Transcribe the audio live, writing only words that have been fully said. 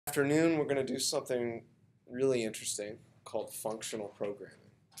Afternoon, we're going to do something really interesting called functional programming.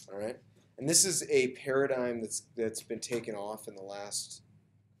 All right, and this is a paradigm that's been taken off in the last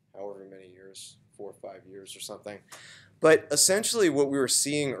however many years, 4 or 5 years or something. But essentially, what we were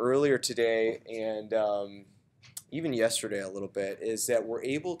seeing earlier today and even yesterday a little bit is that we're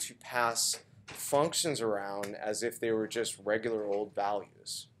able to pass functions around as if they were just regular old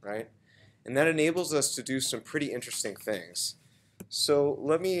values, right? And that enables us to do some pretty interesting things. So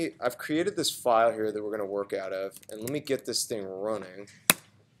I've created this file here that we're going to work out of, and let me get this thing running.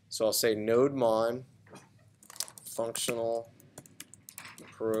 So I'll say nodemon functional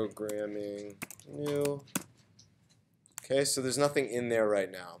programming new. Okay, so there's nothing in there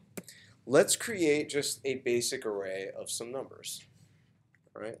right now. Let's create just a basic array of some numbers.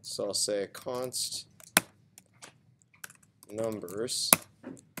 All right, so I'll say const numbers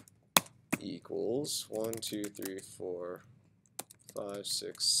equals 1, 2, 3, 4, 5,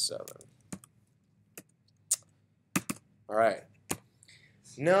 6, 7. All right.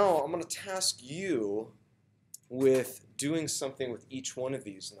 Now I'm going to task you with doing something with each one of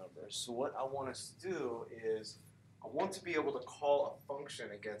these numbers. So what I want us to do is I want to be able to call a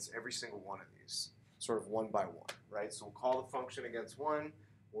function against every single one of these, sort of one by one, right? So we'll call the function against 1.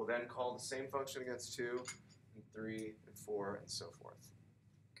 We'll then call the same function against 2, and 3, and 4, and so forth.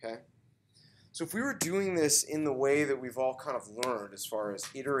 Okay? So if we were doing this in the way that we've all kind of learned as far as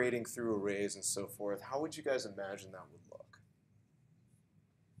iterating through arrays and so forth, how would you guys imagine that would look?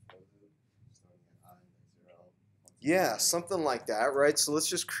 Yeah, something like that, right? So let's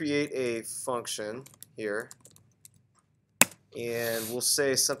just create a function here, and we'll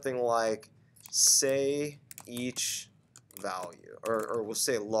say something like say each value, or we'll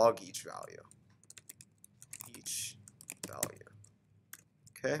say log each value. Each value.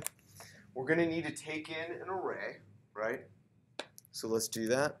 Okay? We're going to need to take in an array, right? So let's do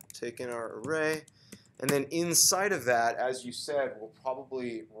that. Take in our array. And then inside of that, as you said, we'll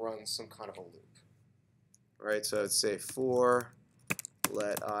probably run some kind of a loop. Right? So I'd say for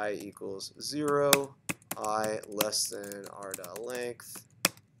let I equals 0, I less than r dot length,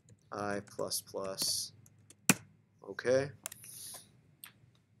 I plus plus. Okay?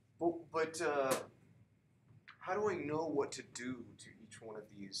 But how do I know what to do to each one of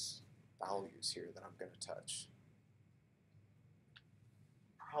these values here that I'm going to touch?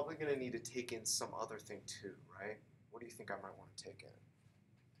 Probably going to need to take in some other thing too, right? What do you think I might want to take in?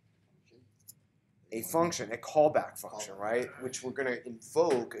 A function, a callback function, right? Which we're going to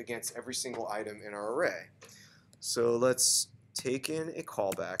invoke against every single item in our array. So let's take in a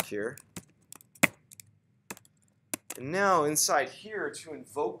callback here. And now inside here, to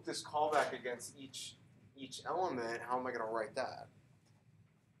invoke this callback against each element, how am I going to write that?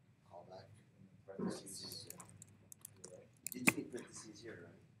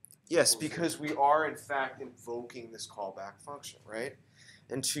 Yes, because we are in fact invoking this callback function, right?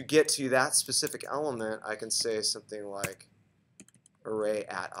 And to get to that specific element, I can say something like array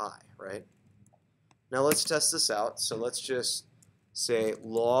at I, right? Now let's test this out. So let's just say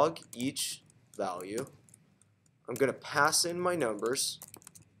log each value. I'm going to pass in my numbers.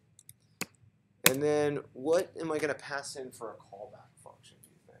 And then what am I going to pass in for a callback function, do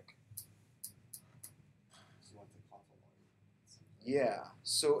you think? Yeah,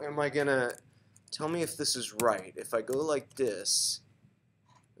 so am I going to, tell me if this is right. If I go like this,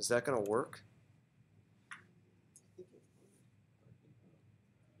 is that going to work?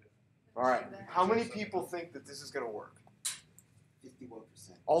 All right, how many people think that this is going to work? 51%.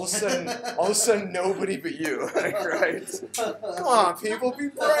 All of a sudden, nobody but you, right? Come on, people, be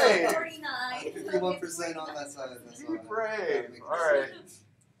brave. 49. 51% on that side. Be brave. All right.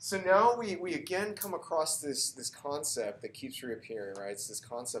 So now we again come across this concept that keeps reappearing, right? It's this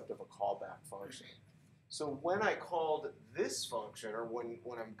concept of a callback function. So when I called this function, or when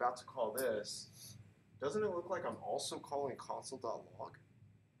I'm about to call this, doesn't it look like I'm also calling console.log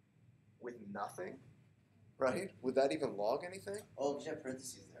with nothing? Right? Would that even log anything? Oh, because you have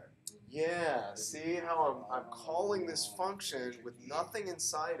parentheses there. Yeah, see how I'm calling this function with nothing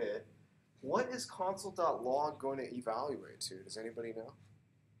inside it. What is console.log going to evaluate to? Does anybody know?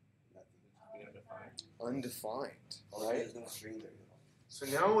 Undefined, right? There's no string there. So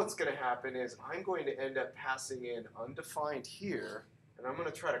now what's going to happen is I'm going to end up passing in undefined here, and I'm going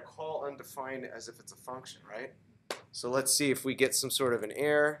to try to call undefined as if it's a function, right? So let's see if we get some sort of an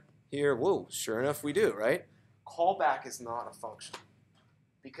error here. Whoa, sure enough we do, right? Callback is not a function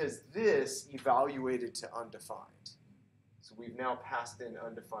because this evaluated to undefined. So we've now passed in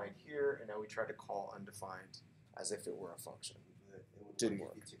undefined here, and now we try to call undefined as if it were a function. Didn't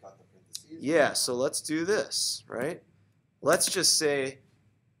work. Yeah, Yeah, so let's do this, right? Let's just say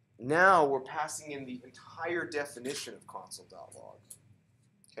Now we're passing in the entire definition of console.log.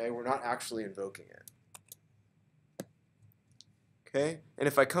 Okay, we're not actually invoking it. Okay, and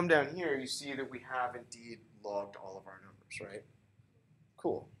if I come down here, you see that we have indeed logged all of our numbers, right?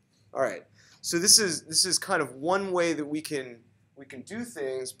 Cool. All right. So this is kind of one way that we can do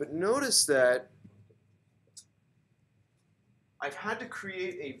things, but notice that I've had to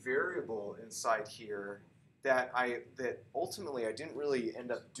create a variable inside here that ultimately I didn't really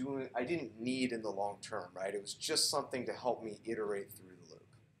end up doing. I didn't need in the long term, right? It was just something to help me iterate through the loop.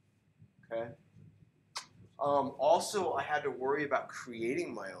 Okay. Also, I had to worry about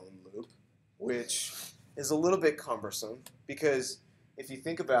creating my own loop, which is a little bit cumbersome because if you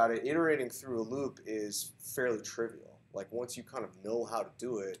think about it, iterating through a loop is fairly trivial. Like once you kind of know how to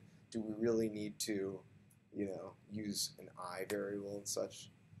do it, do we really need to, use an I variable and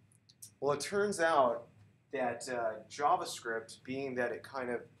such? Well, it turns out that JavaScript, being that it kind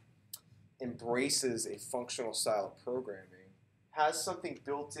of embraces a functional style of programming, has something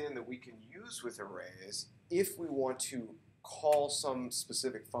built in that we can use with arrays if we want to call some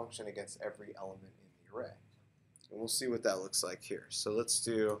specific function against every element in the array. And we'll see what that looks like here. So let's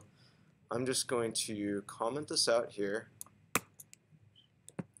do, I'm just going to comment this out here.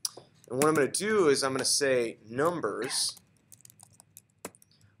 And what I'm going to do is I'm going to say numbers.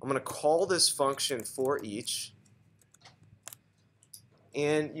 I'm going to call this function forEach.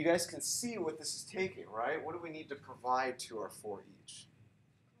 And you guys can see what this is taking, right? What do we need to provide to our forEach?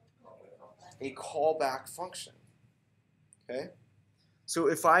 A callback function. Okay? So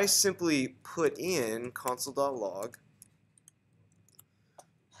if I simply put in console.log,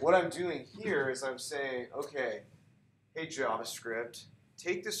 what I'm doing here is I'm saying, okay, hey JavaScript,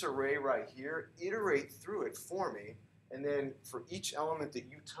 take this array right here, iterate through it for me, and then for each element that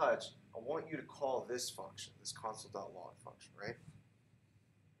you touch, I want you to call this function, this console.log function, right?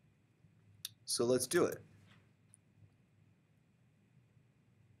 So let's do it.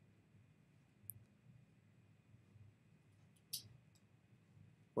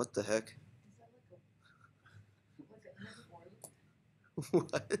 What the heck?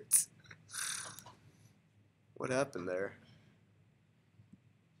 What? What happened there?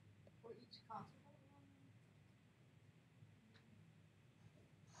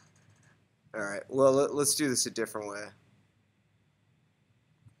 All right. Well, let's do this a different way.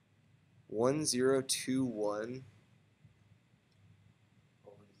 1021.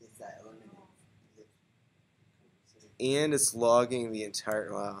 Is that element? And it's logging the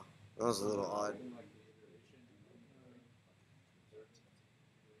entire. Wow, that was a little odd.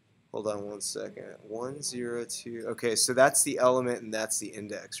 Hold on one second. 102. Okay, so that's the element and that's the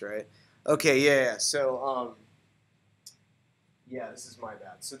index, right? Okay, yeah. So, yeah, this is my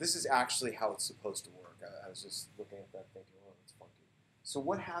bad. So this is actually how it's supposed to work. I was just looking at that thinking, oh, it's funky. So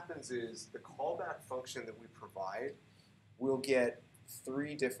what happens is the callback function that we provide will get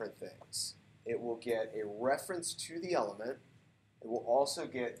three different things. It will get a reference to the element. It will also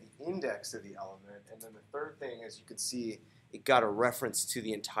get the index of the element. And then the third thing, as you can see, it got a reference to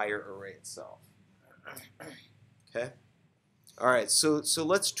the entire array itself. Okay? All right, so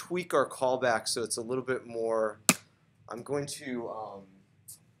let's tweak our callback so it's a little bit more. I'm going to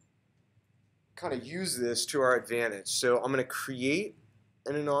kind of use this to our advantage. So I'm going to create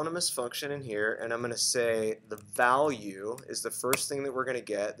an anonymous function in here, and I'm going to say the value is the first thing that we're going to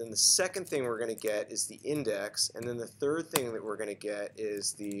get. Then the second thing we're going to get is the index, and then the third thing that we're going to get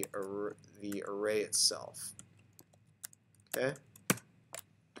is the array itself. Okay.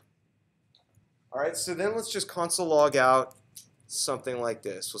 All right. So then let's just console log out something like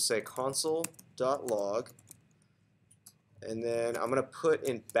this. We'll say console.log, and then I'm going to put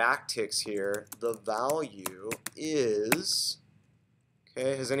in backticks here. The value is.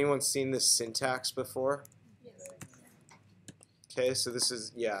 Okay, has anyone seen this syntax before? Yes. Okay, so this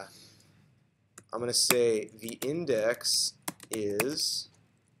is, yeah. I'm going to say the index is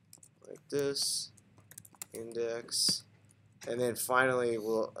like this, index, and then finally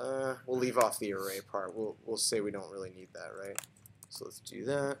we'll leave off the array part. We'll say we don't really need that, right? So let's do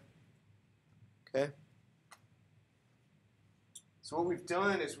that. Okay. So what we've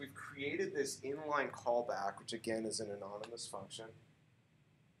done is we've created this inline callback, which again is an anonymous function.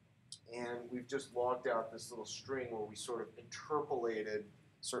 And we've just logged out this little string where we sort of interpolated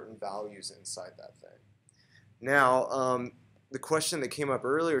certain values inside that thing. Now, the question that came up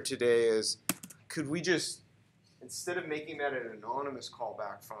earlier today is, could we just, instead of making that an anonymous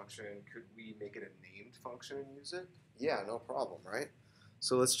callback function, could we make it a named function and use it? Yeah, no problem, right?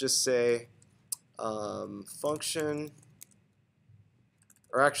 So let's just say function,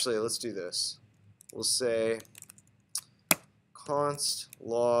 or actually, let's do this. We'll say const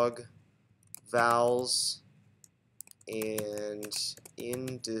log vals and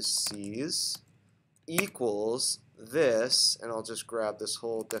indices equals this, and I'll just grab this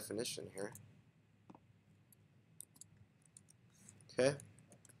whole definition here. Okay.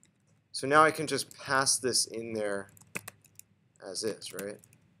 So now I can just pass this in there as is, right?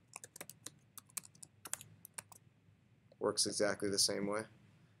 Works exactly the same way.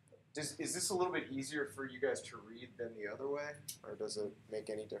 Is this a little bit easier for you guys to read than the other way, or does it make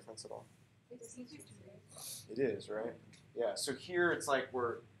any difference at all? It's easier to read. It is, right? Yeah. So here it's like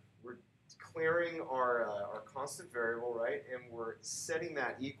we're declaring our constant variable, right, and we're setting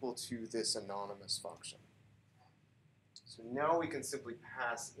that equal to this anonymous function. So now we can simply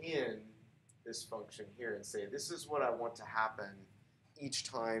pass in this function here and say, this is what I want to happen each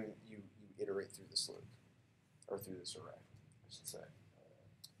time you iterate through this loop, or through this array, I should say.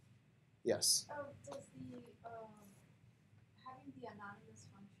 Yes? Does the having the anonymous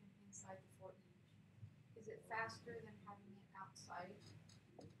function inside the forEach, is it faster than having it outside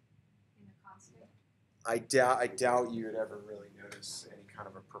in the constant? I doubt you would ever really notice any kind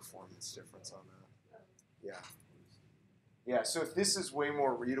of a performance difference on that. Yeah. Yeah, so if this is way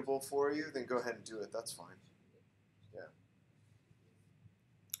more readable for you, then go ahead and do it. That's fine. Yeah.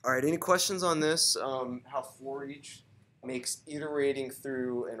 All right, any questions on this? How forEach makes iterating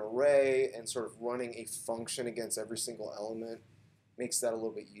through an array and sort of running a function against every single element makes that a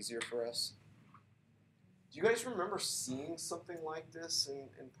little bit easier for us. Do you guys remember seeing something like this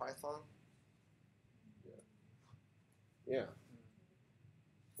in Python? Yeah.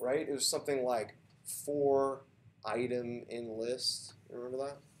 Right? It was something like for item in list. You remember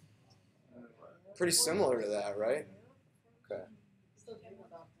that? Pretty similar to that, right? Okay. Still dreaming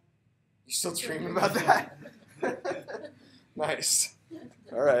about You still dreaming about that? Nice.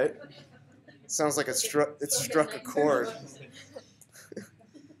 All right. Sounds like it struck a chord.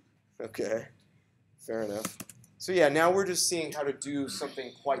 Okay. Fair enough. So yeah, now we're just seeing how to do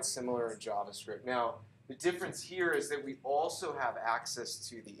something quite similar in JavaScript. Now, the difference here is that we also have access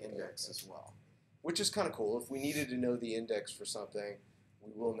to the index as well, which is kind of cool. If we needed to know the index for something,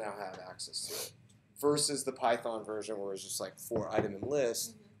 we will now have access to it. Versus the Python version where it's just like for item and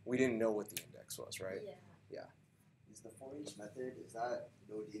list, we didn't know what the index was, right? Yeah. Is the forEach method, is that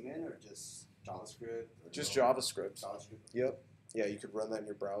no daemon or just JavaScript? Or Just no? JavaScript. JavaScript. Yep. Yeah, you could run that in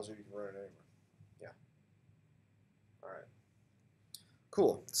your browser. You can run it anywhere. Yeah. All right.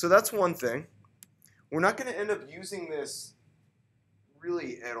 Cool. So that's one thing. We're not going to end up using this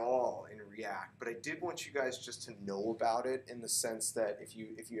really at all in React, but I did want you guys just to know about it in the sense that if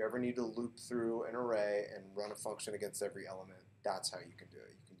you ever need to loop through an array and run a function against every element, that's how you can do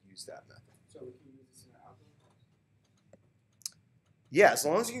it. You can use that method. So we can use this in an algorithm? Yeah, as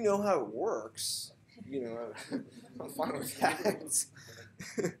long as you know how it works, you know, I'm fine with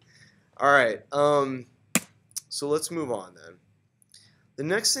that. All right, so let's move on then. The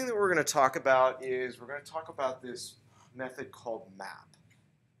next thing that we're going to talk about is we're going to talk about this method called map.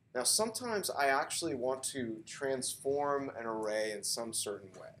 Now, sometimes I actually want to transform an array in some certain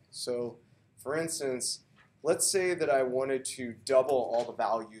way. So, for instance, let's say that I wanted to double all the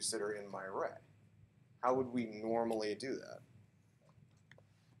values that are in my array. How would we normally do that?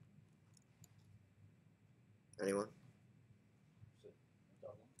 Anyone?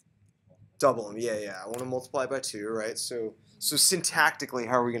 Double them, yeah. I want to multiply by 2, right? So syntactically,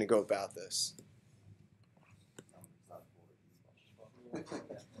 how are we going to go about this?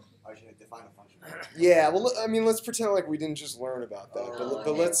 I should define a function. Yeah, well, I mean, let's pretend like we didn't just learn about that.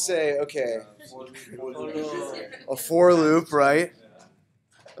 But let's say, okay, a for loop, right?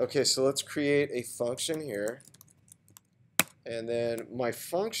 Okay, so let's create a function here. And then my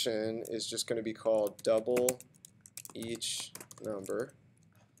function is just going to be called double each number.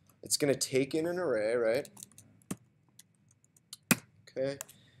 It's going to take in an array, right? Okay.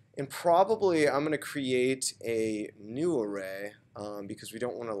 And probably I'm going to create a new array because we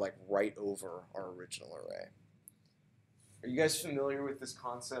don't want to like write over our original array. Are you guys familiar with this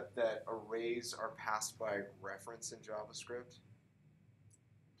concept that arrays are passed by reference in JavaScript?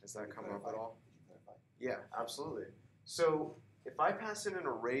 Does that come up at all? Yeah, absolutely. So if I pass in an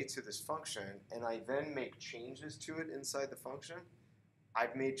array to this function and I then make changes to it inside the function,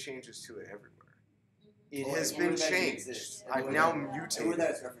 I've made changes to it everywhere. It has been changed. I've now mutated.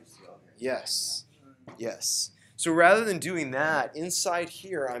 Yes. Yes. So rather than doing that, inside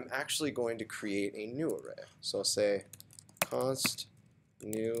here, I'm actually going to create a new array. So I'll say const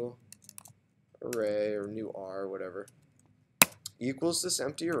new array or new r, whatever, equals this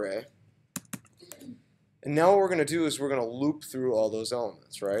empty array. And now what we're going to do is we're going to loop through all those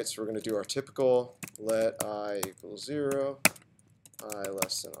elements, right? So we're going to do our typical let I equals 0, I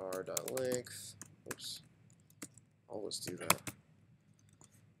less than r dot length. Oops, always do that.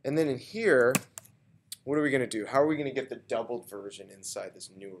 And then in here, what are we going to do? How are we going to get the doubled version inside this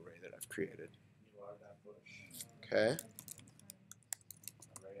new array that I've created? You are that bush. Okay,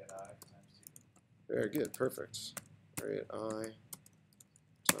 Array at I times 2. very good, perfect. Array at I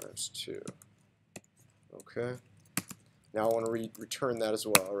times 2. Okay. Now I want to return that as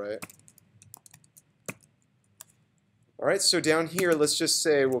well, right? All right, so down here, let's just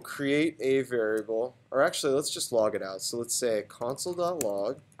say we'll create a variable, or actually, let's just log it out. So let's say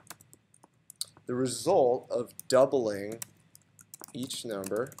console.log, the result of doubling each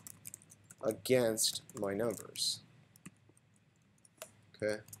number against my numbers.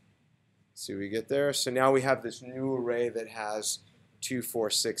 Okay, see what we get there? So now we have this new array that has 2,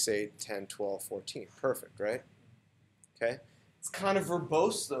 4, 6, 8, 10, 12, 14. Perfect, right? Okay. It's kind of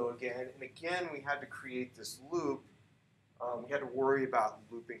verbose though again, and again we had to create this loop. We had to worry about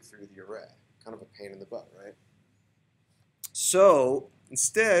looping through the array. Kind of a pain in the butt, right? So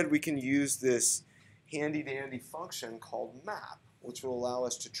instead we can use this handy-dandy function called map, which will allow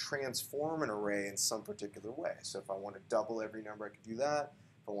us to transform an array in some particular way. So if I want to double every number, I could do that.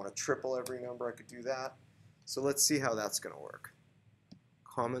 If I want to triple every number, I could do that. So let's see how that's going to work.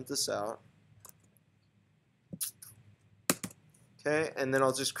 Comment this out. Okay, and then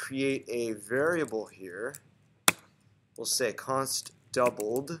I'll just create a variable here. We'll say const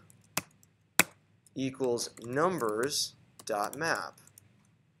doubled equals numbers dot map.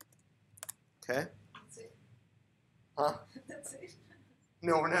 Okay? That's it. Huh? That's it.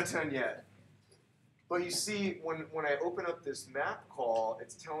 No, we're not done yet. But you see, when I open up this map call,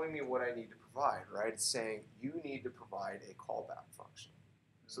 it's telling me what I need to provide, right? It's saying you need to provide a callback function.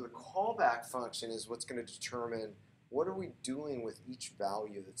 So the callback function is what's going to determine what are we doing with each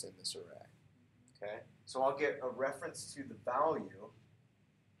value that's in this array. Okay? So I'll get a reference to the value,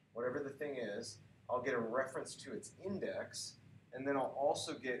 whatever the thing is. I'll get a reference to its index, and then I'll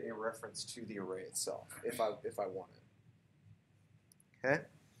also get a reference to the array itself if I want it. Okay?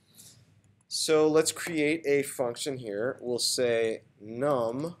 So let's create a function here. We'll say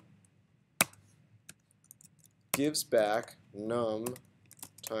num gives back num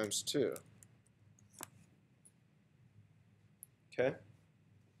times 2. Okay?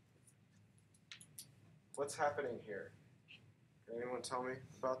 What's happening here? Can anyone tell me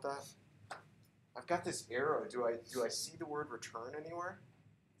about that? I've got this arrow. Do I see the word return anywhere?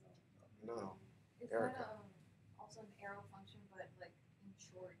 No. Is Erica. that also an arrow function, but like in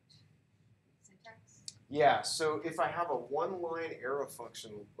short syntax? Yeah, so if I have a one-line arrow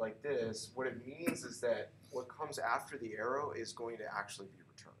function like this, what it means is that what comes after the arrow is going to actually be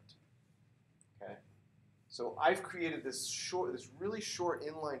returned. Okay? So I've created this really short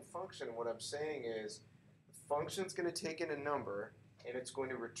inline function, and what I'm saying is the function's going to take in a number, and it's going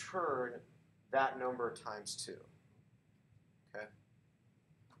to return that number times 2. Okay?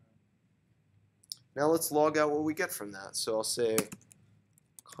 Now let's log out what we get from that. So I'll say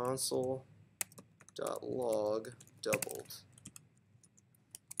console.log doubled.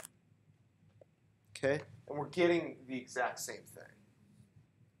 Okay? And we're getting the exact same thing.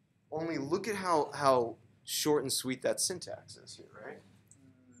 Only look at how short and sweet that syntax is here, right?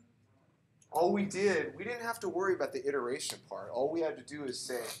 All we didn't have to worry about the iteration part. All we had to do is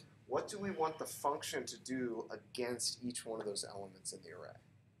say, what do we want the function to do against each one of those elements in the array?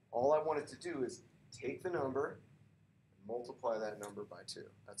 All I wanted to do is take the number, multiply that number by 2.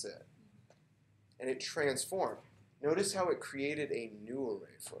 That's it. And it transformed. Notice how it created a new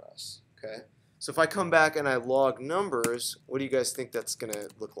array for us. Okay? So if I come back and I log numbers, what do you guys think that's going to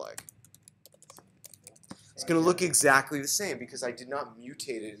look like? It's going to look exactly the same because I did not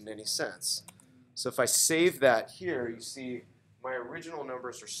mutate it in any sense. So if I save that here, you see my original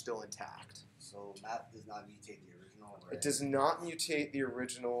numbers are still intact. So map does not mutate the original array. It does not mutate the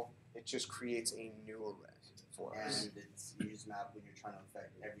original. It just creates a new array for us. And you use map when you're trying to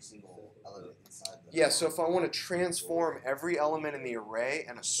affect every single element inside the Yeah, so if I want to transform every element in the array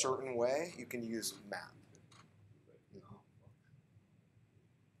in a certain way, you can use map.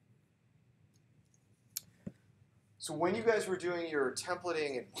 So when you guys were doing your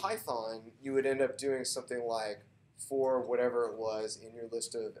templating in Python, you would end up doing something like for whatever it was in your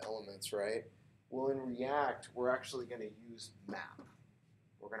list of elements, right? Well, in React, we're actually going to use map.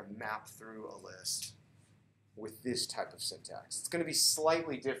 We're going to map through a list with this type of syntax. It's going to be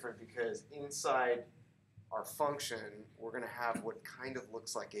slightly different because inside our function, we're going to have what kind of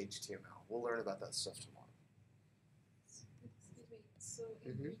looks like HTML. We'll learn about that stuff tomorrow. Excuse me. So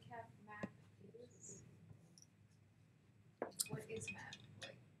in recap, map is what is map?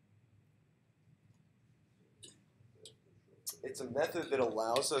 Like It's a method that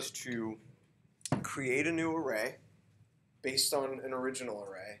allows us to create a new array based on an original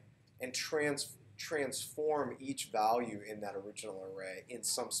array and transform each value in that original array in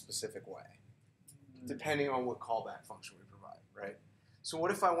some specific way, depending on what callback function we provide, right? So what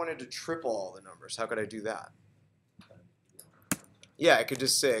if I wanted to triple all the numbers? How could I do that? Yeah, I could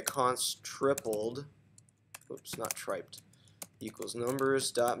just say const tripled, oops, not triped, equals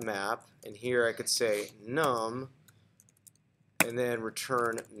numbers dot map, and here I could say num, and then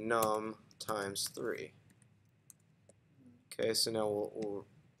return num times 3. Okay, so now we'll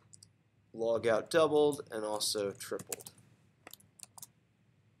log out doubled and also tripled.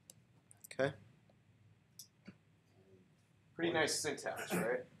 Okay? Pretty nice syntax,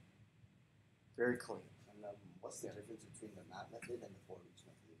 right? Very clean. And what's the difference between the map method and the forEach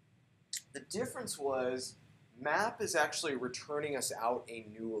method? The difference was map is actually returning us out a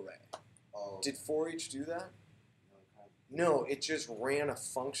new array. Oh, Did forEach do that? no, kind of. No, it just ran a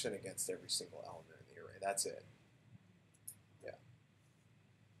function against every single element in the array. That's it. Yeah.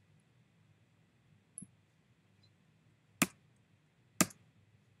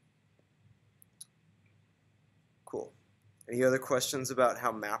 Cool. Any other questions about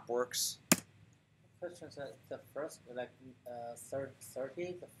how map works? Question is the first, like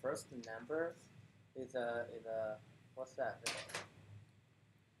 30, the first number is a what's that?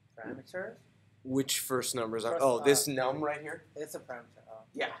 Parameter? Which first numbers are? First, Oh, this num right here? It's a parameter. Oh,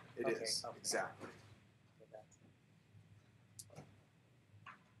 Yeah, it is. Okay, okay. Exactly. okay, that's-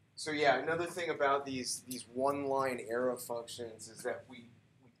 So yeah, another thing about these one-line arrow functions is that we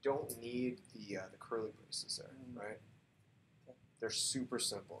don't need the curly braces there, right? Okay. They're super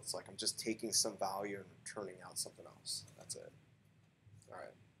simple. It's like I'm just taking some value and turning out something else. That's it. All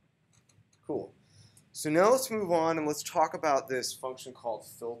right. Cool. So now let's move on and let's talk about this function called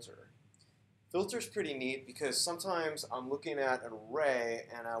filter. Filter's pretty neat because sometimes I'm looking at an array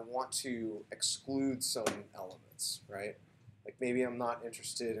and I want to exclude some elements, right? Like maybe I'm not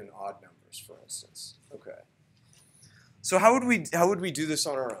interested in odd numbers, for instance. Okay. So how would we do this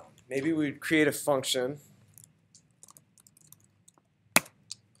on our own? Maybe we'd create a function.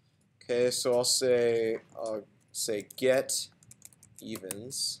 Okay, so I'll say get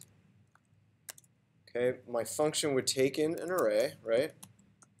evens. Okay, my function would take in an array, right?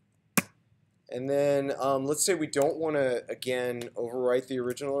 And then let's say we don't want to, again, overwrite the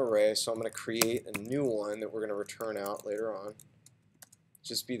original array, so I'm going to create a new one that we're going to return out later on.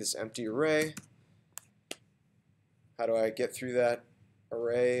 Just be this empty array. How do I get through that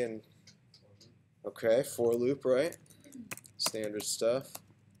array? And okay, for loop, right? Standard stuff.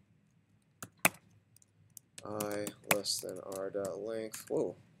 I less than r dot length.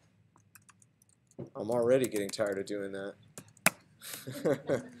 Whoa. I'm already getting tired of doing that.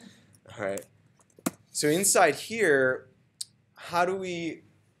 All right. So inside here, how do we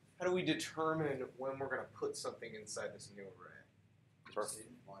determine when we're going to put something inside this new array? Perfect.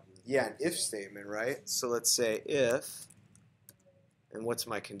 Yeah, an if statement, right? So let's say if, and what's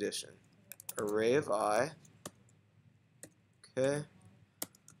my condition? Array of I, okay,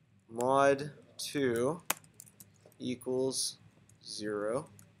 mod 2 equals 0.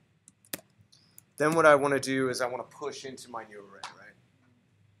 Then what I want to do is I want to push into my new array, right?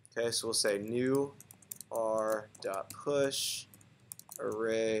 Okay, so we'll say new r.push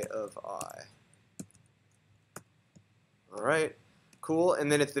array of I. All right, cool.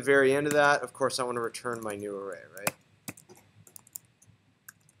 And then at the very end of that, of course, I want to return my new array, right?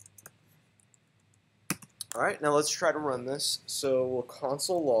 All right, now let's try to run this. So we'll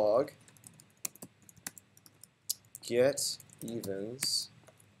console log get evens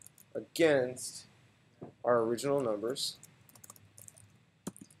against our original numbers.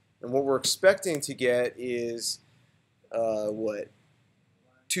 And what we're expecting to get is, what,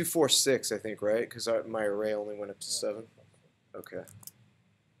 246, I think, right? Because my array only went up to 7. Okay.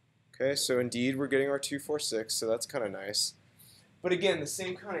 Okay, so indeed we're getting our 246, so that's kind of nice. But again, the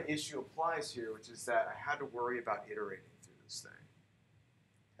same kind of issue applies here, which is that I had to worry about iterating through this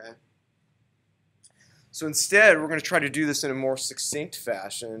thing. Okay? So instead, we're going to try to do this in a more succinct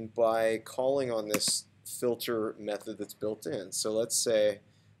fashion by calling on this filter method that's built in. So let's say,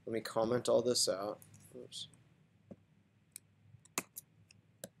 let me comment all this out. Oops.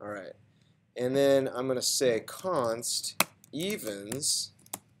 All right. And then I'm going to say const evens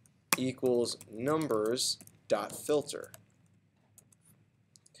equals numbers dot filter.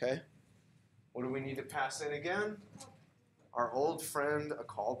 Okay. What do we need to pass in again? Our old friend, a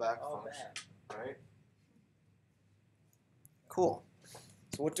callback function, right? Cool.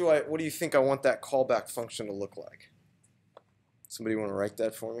 So what do you think I want that callback function to look like? Somebody want to write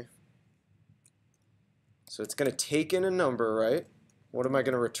that for me? So it's going to take in a number, right? What am I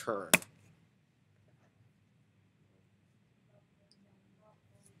going to return?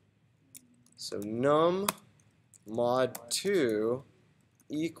 So num mod 2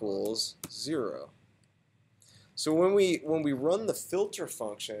 equals 0. So when we run the filter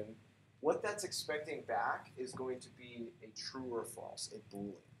function, what that's expecting back is going to be a true or false, a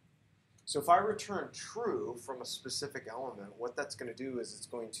boolean. So if I return true from a specific element, what that's going to do is it's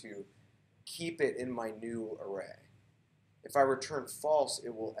going to keep it in my new array. If I return false,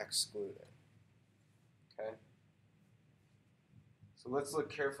 it will exclude it. Okay? So let's look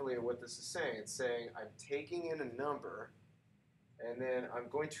carefully at what this is saying. It's saying I'm taking in a number, and then I'm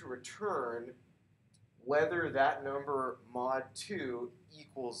going to return whether that number mod 2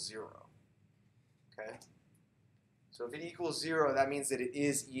 equals 0. Okay? So if it equals 0, that means that it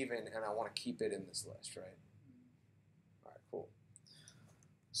is even, and I want to keep it in this list, right? All right, cool.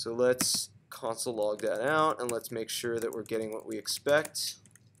 So let's console log that out, and let's make sure that we're getting what we expect.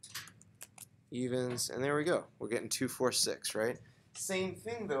 Evens, and there we go. We're getting 2, 4, 6, right? Same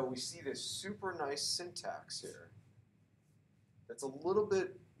thing, though. We see this super nice syntax here that's a little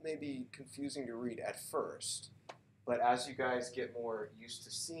bit maybe confusing to read at first, but as you guys get more used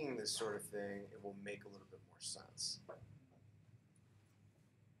to seeing this sort of thing, it will make a little bit more sense.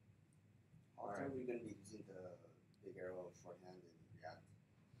 How often are we going to be using the big arrow shorthand in React?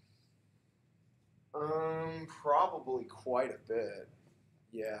 Probably quite a bit.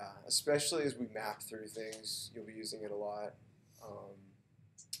 Yeah, especially as we map through things, you'll be using it a lot.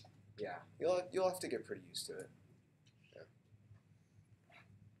 Yeah, you'll have to get pretty used to it. So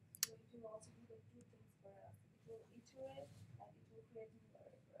it will also do the two things for us. It will iterate and it will create new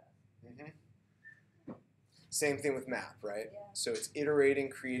array for us. Same thing with map, right? Yeah. So it's iterating,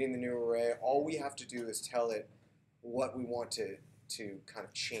 creating the new array. All we have to do is tell it what we want to kind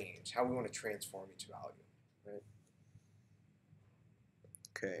of change, how we want to transform each value, right?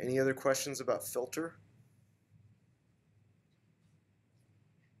 Okay, any other questions about filter?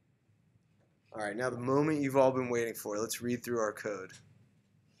 All right, now the moment you've all been waiting for. Let's read through our code.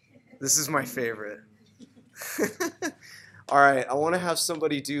 This is my favorite. All right, I want to have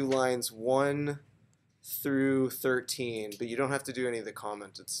somebody do lines 1 through 13, but you don't have to do any of the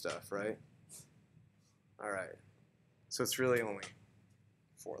commented stuff, right? All right, so it's really only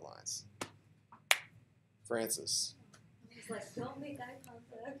 4 lines. Francis. He's like, don't make eye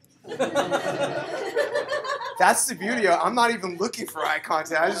contact. That's the beauty of it. I'm not even looking for eye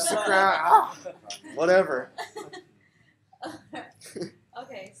contact. I just look around, whatever.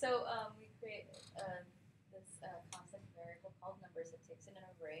 Okay, so we create this constant variable called numbers that takes in an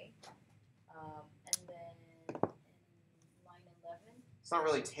array, and then in line 11. It's not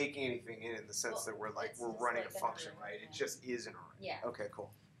really taking anything in the sense that we're it's we're just running like a an function, array, right? It yeah. just is an array. Yeah. Okay,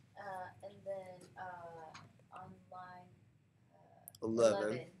 cool. And then on line 11.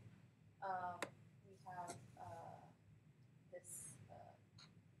 we have this.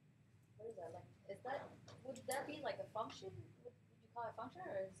 What is that like? Would that be like a function? Would you call it a function,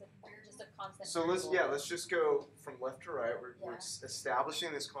 or is it just a constant? So let's just go from left to right. We're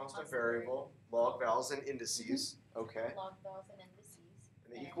establishing this constant variable, log vals and indices. Okay. Log vals and indices.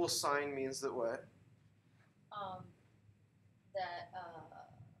 And the equal sign means that what? That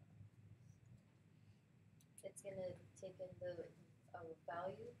it's gonna take in the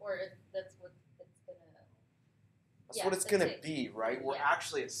value, or that's what it's gonna. That's Yeah, what it's that's gonna it. be, right? We're Yeah.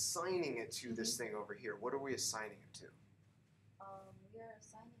 actually assigning it to this thing over here. What are we assigning it to? We are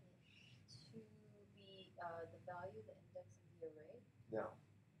assigning it to be the value, the index, and the array. No.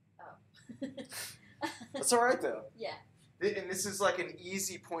 Oh. That's all right though. Yeah. And this is like an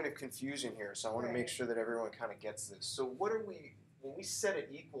easy point of confusion here, so I want to make Right. sure that everyone kind of gets this. So what are we, when we set it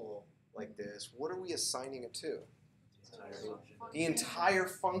equal like this, what are we assigning it to? The entire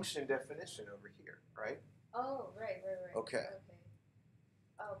function definition over here, right? Oh, right. Okay.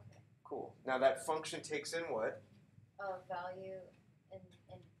 Okay. Cool. Now that function takes in what? Value and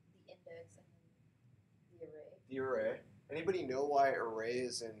the index and the array. The array. Anybody know why array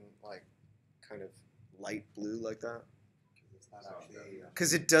is in like kind of light blue like that? It's not actually.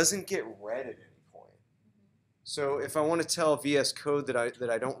 Because it doesn't get read at any point. So if I want to tell VS Code that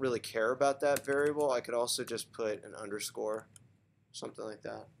I don't really care about that variable, I could also just put an underscore, something like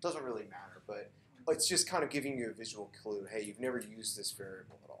that. Doesn't really matter, but it's just kind of giving you a visual clue. Hey, you've never used this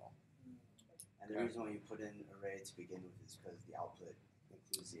variable at all. And the reason why you put in array to begin with is because the output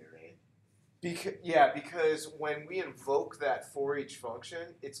includes the array. Because when we invoke that forEach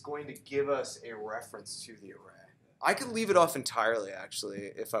function, it's going to give us a reference to the array. I could leave it off entirely,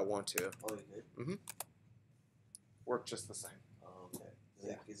 actually, if I want to. Oh, you could? Work just the same. Oh, okay.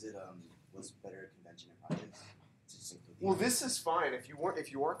 Yeah. Is it was better convention in practice to just include the Well, index? this is fine. If you weren't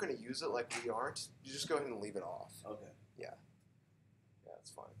going to use it like we aren't, you just go ahead and leave it off. Okay. Yeah,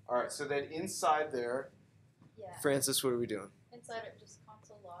 that's fine. All right, so then inside there, Yeah. Francis, what are we doing? Inside it just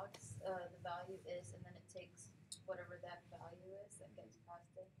console logs the value is, and then it takes whatever that value is that gets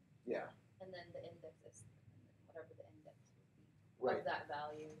passed in, Yeah, and then the index is whatever the index would be right. of that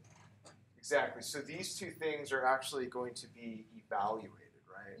value. Exactly. So these two things are actually going to be evaluated,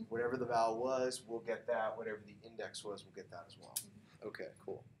 right? Whatever the val was, we'll get that. Whatever the index was, we'll get that as well. Okay,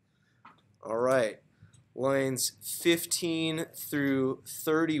 cool. All right. Lines 15 through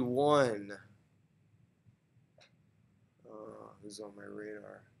 31. Who's on my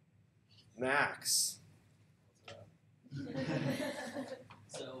radar? Max.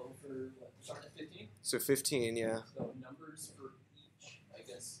 So for what, start at 15? So 15, yeah. So numbers for each, I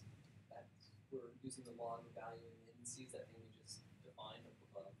guess we're using the log value and indices, that thing we just defined up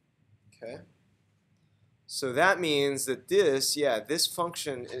above. Okay. So that means that this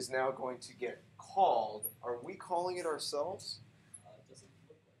function is now going to get called. Are we calling it ourselves? It doesn't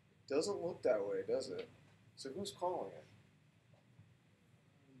look like it. Doesn't look that way, does it? So who's calling it?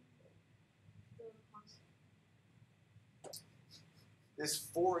 This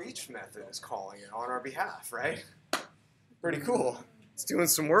forEach method is calling it on our behalf, right? Pretty cool. It's doing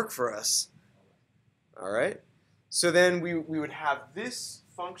some work for us. All right. So then we would have this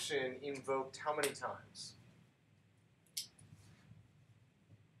function invoked how many times?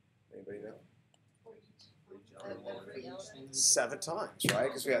 Anybody know? Every element. 7 times, right?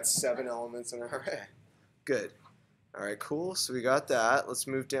 Because we had 7 elements in our array. Good. All right, cool. So we got that. Let's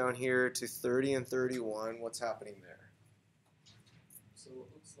move down here to 30 and 31. What's happening there? So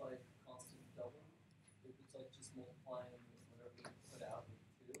it looks like constant double. It looks like just multiplying whatever you put out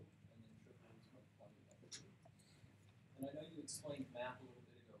with 2, and then triple is multiplying it by 2. And I know you explained math a little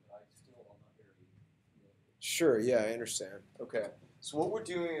bit ago, but I'm not very familiar. Sure, yeah, I understand. Okay. So what we're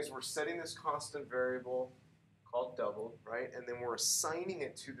doing is we're setting this constant variable called doubled, right? And then we're assigning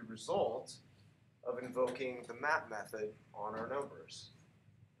it to the result of invoking the map method on our numbers.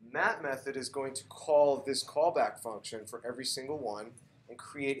 Map method is going to call this callback function for every single one and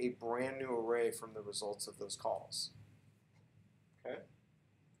create a brand new array from the results of those calls. Okay?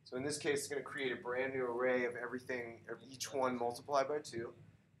 So in this case, it's going to create a brand new array of everything, of each one multiplied by 2.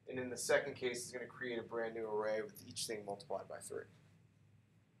 And in the second case, it's going to create a brand new array with each thing multiplied by 3.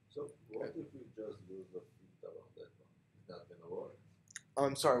 So what if we just use the filter on that one? Is that gonna work?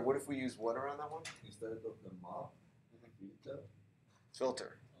 I'm sorry, what if we use what around that one? Instead of the map filter?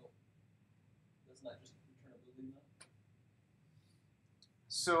 Filter. Doesn't that just return a Boolean though?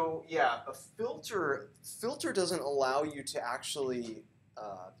 So yeah, a filter doesn't allow you to actually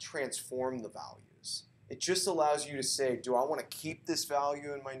transform the values. It just allows you to say, do I want to keep this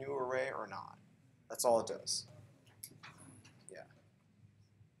value in my new array or not? That's all it does. Yeah.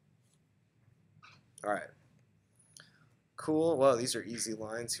 All right. Cool. Well, these are easy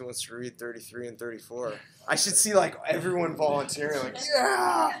lines. Who wants to read 33 and 34? I should see like everyone volunteering. Like,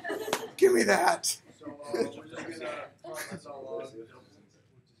 yeah, give me that. So we're just gonna cross this all off, which is gonna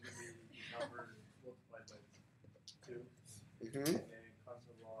be number multiplied by 2, Mm-hmm. and then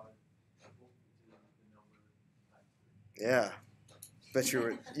constant log equal to the number times 3. Yeah. Bet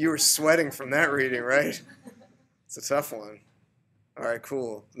you were sweating from that reading, right? It's a tough one. All right,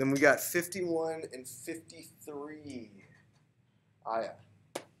 cool. Then we got 51 and 53. Aya.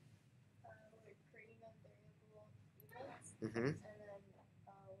 We're creating a variable events, Mm-hmm. and then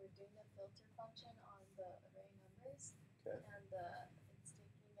we're doing a filter function on the array numbers, Okay. and it's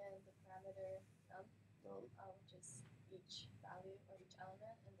taking in the parameter num, which is each value or each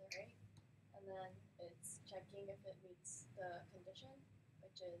element in the array, and then it's checking if it meets the condition,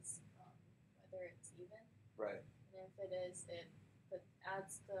 which is whether it's even, Right. and if it is, it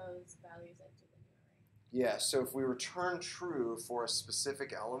adds those values into the new array. Yeah, so if we return true for a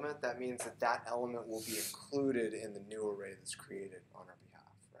specific element, that means that that element will be included in the new array that's created on our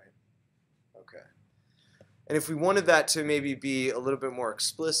behalf, right? Okay. And if we wanted that to maybe be a little bit more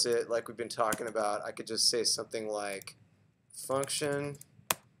explicit, like we've been talking about, I could just say something like function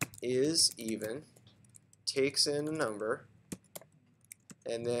is even, takes in a number,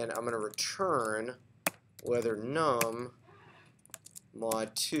 and then I'm going to return whether num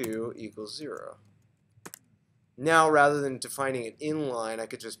mod 2 equals 0. Now, rather than defining it inline, I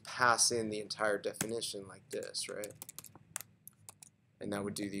could just pass in the entire definition like this, right? And that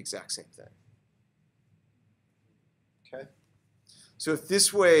would do the exact same thing. Okay? So if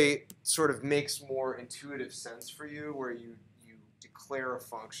this way sort of makes more intuitive sense for you, where you declare a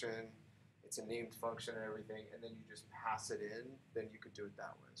function, it's a named function and everything, and then you just pass it in, then you could do it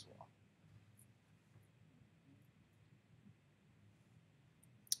that way as well.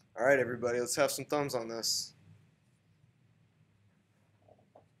 All right, everybody, let's have some thumbs on this.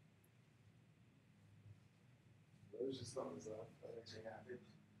 Those just thumbs up. That makes me happy.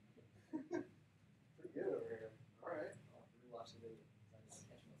 Pretty good over here. All right. I'll rewatch it later. So I didn't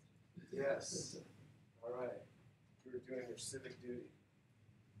catch most of it. Yes. All right. You're doing your civic duty.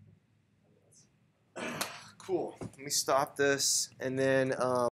 Cool. Let me stop this, and then